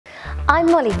I'm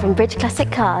Molly from Bridge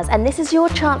Classic Cars, and this is your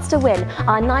chance to win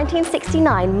our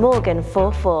 1969 Morgan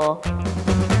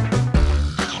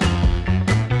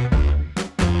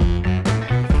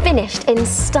 4.4. Finished in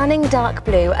stunning dark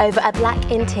blue over a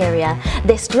black interior,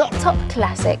 this drop-top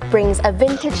classic brings a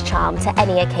vintage charm to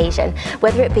any occasion.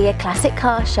 Whether it be a classic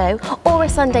car show or a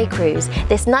Sunday cruise,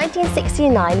 this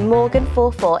 1969 Morgan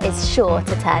 4.4 is sure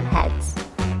to turn heads.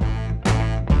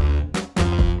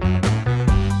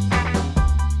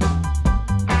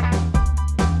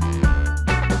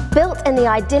 Built in the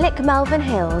idyllic Malvern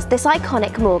Hills, this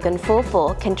iconic Morgan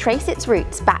 4.4 can trace its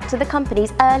roots back to the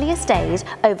company's earliest days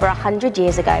over 100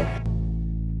 years ago.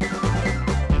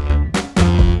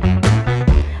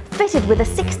 Fitted with a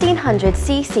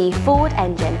 1600cc Ford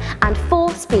engine and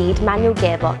 4-speed manual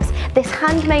gearbox, this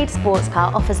handmade sports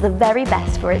car offers the very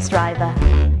best for its driver.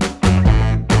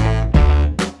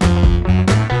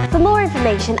 For more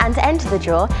information and to enter the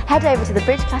draw, head over to the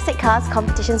Bridge Classic Cars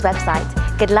competition's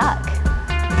website. Good luck!